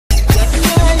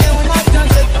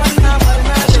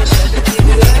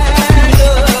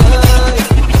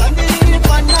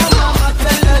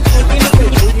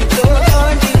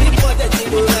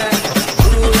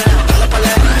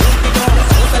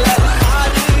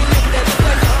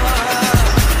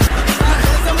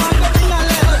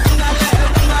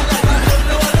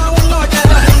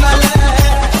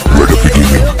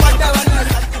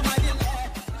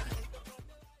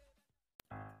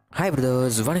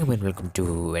Viewers வணக்கம் and welcome to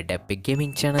வெடப்பு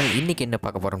gaming channel. இன்றைக்கி என்ன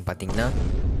பார்க்க போகிறோம்னு பார்த்தீங்கன்னா,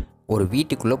 ஒரு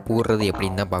வீட்டுக்குள்ளே போடுறது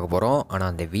எப்படின்னு தான் பார்க்க போகிறோம். ஆனால்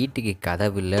அந்த வீட்டுக்கு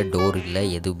கதவு இல்லை, டோர் இல்லை,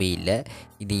 எதுவுமே இல்லை.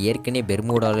 இது ஏற்கனவே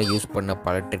பெர்முடாவில் யூஸ் பண்ண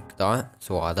பல ட்ரிக் தான்.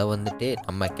 ஸோ அதை வந்துட்டு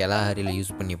நம்ம கெலாஹரியில்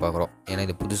யூஸ் பண்ணி பார்க்குறோம். ஏன்னா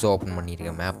இது புதுசாக ஓப்பன்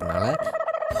பண்ணியிருக்க மேப்னால்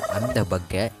அந்த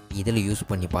பக்கை இதில் யூஸ்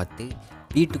பண்ணி பார்த்து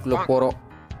வீட்டுக்குள்ளே போகிறோம்.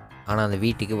 ஆனால் அந்த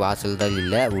வீட்டுக்கு வாசல் தான்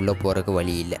இல்லை, உள்ளே போகிறதுக்கு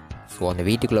வழி இல்லை. ஸோ அந்த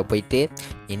வீட்டுக்குள்ளே போயிட்டு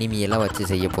எனிமியெல்லாம்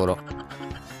வச்சு செய்ய போகிறோம்.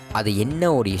 அது என்ன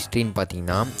ஒரு ஹிஸ்ட்ரின்னு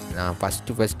பார்த்தீங்கன்னா, நான்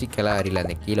ஃபஸ்ட்டு கெலாஹரியில்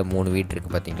அந்த கீழே 3 வீடு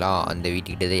இருக்குது பார்த்தீங்களா, அந்த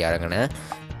வீட்டுக்கிட்டே தான் இறங்கினேன்.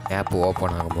 மேப்பு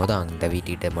ஓப்பன் ஆகும்போது அந்த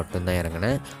வீட்டுக்கிட்ட மட்டும்தான்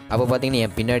இறங்கினேன். அப்போ பார்த்தீங்கன்னா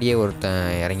என் பின்னாடியே ஒருத்தன்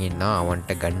இறங்கியிருந்தான்.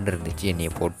 அவன்கிட்ட கன் இருந்துச்சு,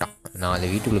 என்னையை போட்டான். நான் அந்த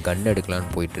வீட்டுக்குள்ளே கன்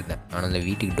எடுக்கலான்னு போயிட்டுருந்தேன். ஆனால் அந்த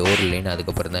வீட்டுக்கு டோர் இல்லைன்னு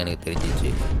அதுக்கப்புறம் தான் எனக்கு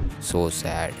தெரிஞ்சிச்சு. So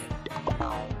sad.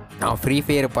 நான் ஃப்ரீ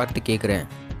ஃபயரை பார்த்து கேட்குறேன்,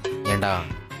 ஏன்டா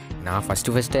நான்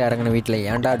ஃபஸ்ட்டு இறங்கின வீட்டில்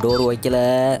ஏன்டா டோர் வைக்கல?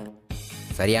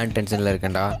 சரியான டென்ஷனில்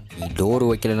இருக்கேன்டா. நீ டோர்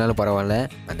வைக்கலனாலும் பரவாயில்ல,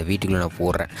 அந்த வீட்டுக்குள்ளே நான்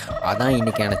போடுறேன். அதான்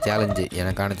இன்றைக்கான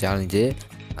எனக்கான சேலஞ்சு.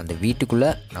 அந்த வீட்டுக்குள்ளே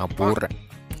நான் போடுறேன்.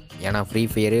 ஏன்னா ஃப்ரீ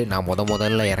ஃபயரு நான்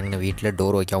முதல்ல இறங்கின வீட்டில்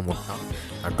டோர் வைக்காம விட்டான்.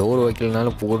 நான் டோர்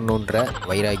வைக்கலனாலும் போடணுன்ற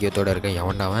வைராக்கியத்தோடு இருக்கேன்.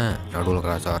 எவன்டாவன் நடுவில்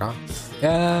கிராஸ் ஆகிறான்.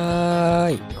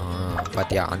 ஏய்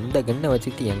பார்த்தியா, அந்த கண்ணை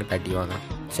வச்சுக்கிட்டு என்கிட்ட அடிவாங்க.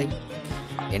 சரி,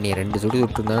 என்னை 2 சுடி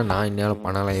சுட்டுருந்தாலும் நான் இந்நேரம்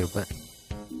பணம்லாம் இருப்பேன்.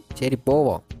 சரி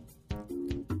போவோம்.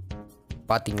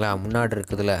 பார்த்தீங்களா, முன்னாடி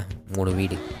இருக்குதுல 3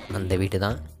 வீடு, அந்த வீடு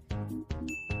தான்.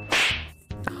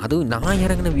 அதுவும் நான்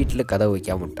இறங்கின வீட்டில் கதவை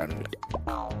வைக்காம விட்டானுங்களே.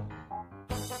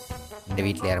 இந்த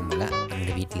வீட்டில் ஏற முடியல,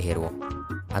 அந்த வீட்டில் ஏறுவோம்.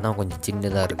 அதான் கொஞ்சம்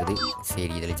சின்னதாக இருக்குது.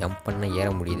 சரி, இதில் ஜம்ப் பண்ண ஏற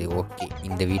முடியுது. ஓகே,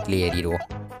 இந்த வீட்டில் ஏறிடுவோம்.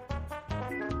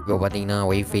 இப்போ பார்த்தீங்கன்னா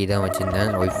ஒய்ஃபை தான்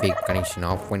வச்சுருந்தேன். ஒய்ஃபை கனெக்ஷன்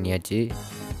ஆஃப் பண்ணியாச்சு.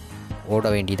 ஓட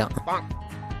வேண்டிதான்.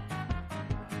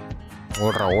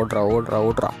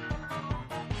 ஓடுறா.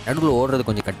 நடுவில் ஓடுறது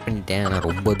கொஞ்சம் கட் பண்ணிட்டேன். நான்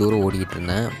ரொம்ப தூரம் ஓடிக்கிட்டு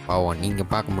இருந்தேன். பாவம், நீங்கள்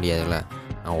பார்க்க முடியாதுல்ல.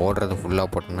 நான் ஓடுறது ஃபுல்லாக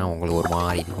போட்டேன்னா உங்களுக்கு ஒரு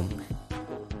மாதிரி இருக்கும்.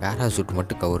 பேராசூட்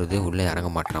மட்டும் கவுருது, உள்ளே இறங்க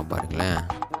மாட்டேறான் பாருங்களேன்.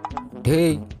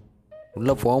 டேய்,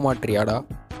 உள்ளே போக மாட்டேறியாடா?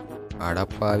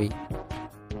 அடப்பாவி.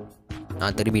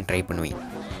 நான் திரும்பி ட்ரை பண்ணுவேன்.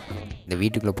 இந்த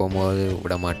வீட்டுக்குள்ளே போகும்போது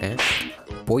விட மாட்டேன்,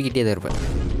 போய்கிட்டே தான் இருப்பேன்.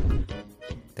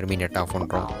 திரும்பி நெட் ஆஃப்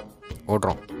பண்ணுறோம்.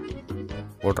 ஓடுறா.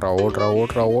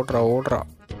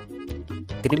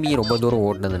 திரும்பி ரொம்ப தூரம்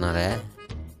ஓடினதுனால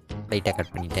லைட்டாக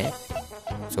கட் பண்ணிட்டேன்.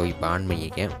 ஸோ இப்போ ஆன்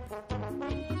பண்ணியிருக்கேன்.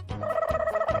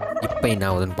 இப்போ என்ன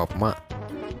ஆகுதுன்னு பார்ப்போமா?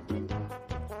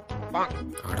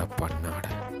 ஆடா பண்ணாட,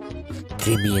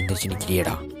 திரும்பி எந்திரிச்சு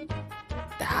நிற்கிறியடா.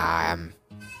 டேம்,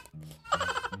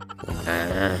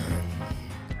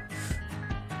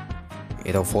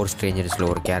 ஏதோ 4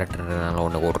 ஸ்ட்ரேஞ்சர்ஸில் ஒரு கேரக்டர்னால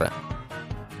ஒன்று ஓடுறேன்.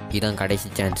 இதுதான் கடைசி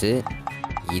சான்ஸு.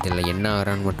 இதில் என்ன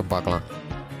ஆகிறான்னு மட்டும் பார்க்கலாம்.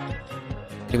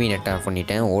 திரும்பி நெட் ஆஃப்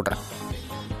பண்ணிட்டேன். ஓடுறேன்.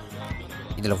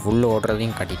 இதில் ஃபுல்லு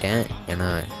ஓடுறதையும் காட்டிட்டேன். ஏன்னா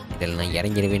இதில் நான்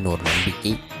இறங்கிடுவேன்னு ஒரு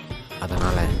நம்பிக்கை.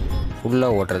 அதனால்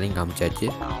ஃபுல்லாக ஓடுறதையும் காமிச்சாச்சு.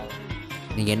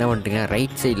 நீங்கள் என்ன பண்ணுறீங்கன்னா,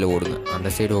 ரைட் சைடில் ஓடுங்க.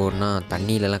 அந்த சைடு ஓடுனா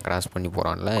தண்ணியிலலாம் கிராஸ் பண்ணி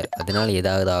போகிறான்ல, அதனால்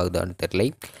ஏதாவது ஆகுதான்னு தெரில.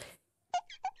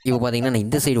 இப்போ பார்த்தீங்கன்னா நான்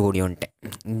இந்த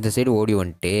சைடு ஓடி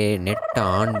வந்துட்டு நெட்டை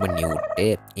ஆன் பண்ணி விட்டு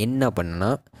என்ன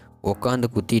பண்ணேன்னா உட்காந்து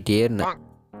குத்திக்கிட்டே இருந்தேன்.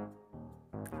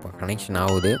 இப்போ கனெக்ஷன்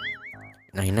ஆகுது.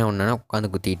 நான் என்ன பண்ணேன்னா உட்காந்து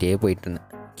குத்திக்கிட்டே போயிட்டுருந்தேன்.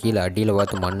 கீழே அடியில்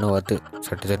பார்த்து மண்ணை பார்த்து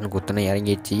சட்டுன்னு குத்தினா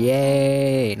இறங்கிடுச்சு.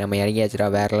 நம்ம இறங்கியாச்சுடா.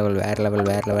 வேறு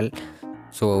லெவல்.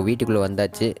 ஸோ வீட்டுக்குள்ளே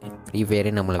வந்தாச்சு. ஃப்ரீ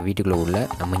ஃபயரே நம்மளை வீட்டுக்குள்ளே உள்ள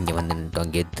நம்ம இங்கே வந்து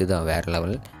நின்றுட்டோம். கெத்து தான், வேறு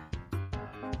லெவல்.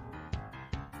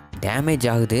 டேமேஜ்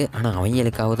ஆகுது, ஆனால்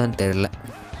அவங்களுக்காக தான் தெரில.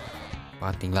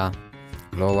 பார்த்தீங்களா,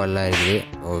 க்ளோவால்லாம் இருக்குது.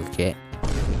 ஓகே,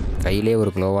 கையிலே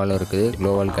ஒரு க்ளோவாலும் இருக்குது,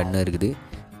 க்ளோவால் கன்று இருக்குது.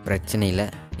 பிரச்சனை இல்லை.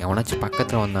 எவனாச்சும்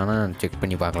பக்கத்தில் வந்தானா செக்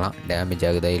பண்ணி பார்க்கலாம் டேமேஜ்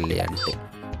ஆகுதா இல்லையான்ட்டு.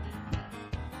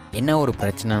 என்ன ஒரு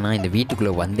பிரச்சனைனா, இந்த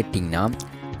வீட்டுக்குள்ளே வந்துட்டிங்கன்னா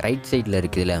ரைட் சைடில்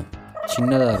இருக்குதுல்ல,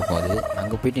 சின்னதாக இருக்கும். அது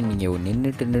அங்கே போய்ட்டு நீங்கள்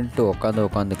நின்றுட்டு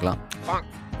உட்காந்துக்கலாம்.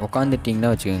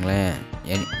 உட்காந்துட்டிங்கன்னா வச்சுக்கோங்களேன்,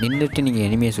 நின்றுட்டு நீங்கள்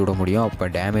எனிமையை சுட முடியும். அப்போ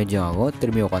டேமேஜும் ஆகும்.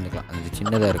 திரும்பி உட்காந்துக்கலாம். அது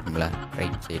சின்னதாக இருக்கும்ல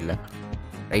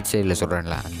ரைட் சைடில்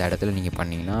சொல்கிறேன்ல, அந்த இடத்துல நீங்கள்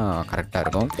பண்ணிங்கன்னா கரெக்டாக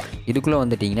இருக்கும். இதுக்குள்ளே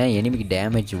வந்துட்டிங்கன்னா எனிமிக்கு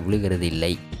டேமேஜ் விழுகிறது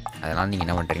இல்லை. அதனால் நீங்கள்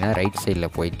என்ன பண்ணுறீங்கன்னா ரைட்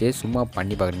சைடில் போயிட்டு சும்மா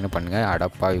பண்ணி பார்க்குறீங்கன்னா பண்ணுங்கள்.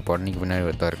 அடப்பாவி, பொண்ணுக்கு பின்னாடி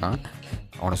ஒருத்தர் இருக்கான்.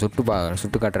 அவனை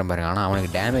சுட்டு காட்டுற மாதிரி. ஆனால் அவனுக்கு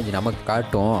டேமேஜ் நமக்கு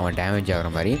காட்டும், அவன் டேமேஜ்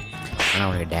ஆகிற மாதிரி. ஆனால்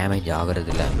அவனுக்கு டேமேஜ்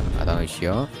ஆகிறது இல்லை. அதான்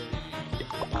விஷயம்.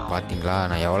 பார்த்தீங்களா,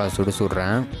 நான் எவ்வளோ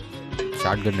சுடுறேன்.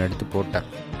 ஷார்ட் கன் எடுத்து போட்டேன்.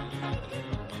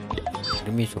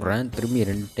 திரும்பி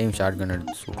 2 டைம் ஷார்ட் கன்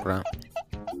எடுத்து சுடுறேன்.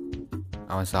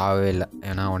 அவன் சாகவே இல்லை.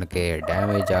 ஏன்னா அவனுக்கு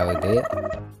டேமேஜ் ஆகுது,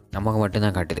 நமக்கு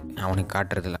மட்டும்தான் காட்டுது, அவனுக்கு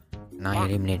காட்டுறதில்ல. நான்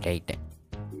எலிமினேட் ஆகிட்டேன்.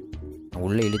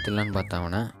 உள்ளே இழுத்துலான்னு பார்த்தா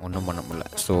அவனை ஒன்றும் பண்ண முடியல.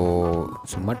 ஸோ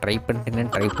சும்மா ட்ரை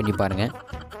பண்ணி பாருங்கள்.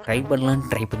 ட்ரை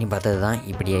பண்ணி பார்த்தது தான்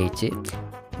இப்படி ஆயிடுச்சு.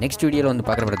 நெக்ஸ்ட் வீடியோவில் வந்து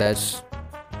பார்க்குற பிரதர்ஸ்.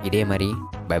 இதே மாதிரி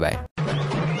பை.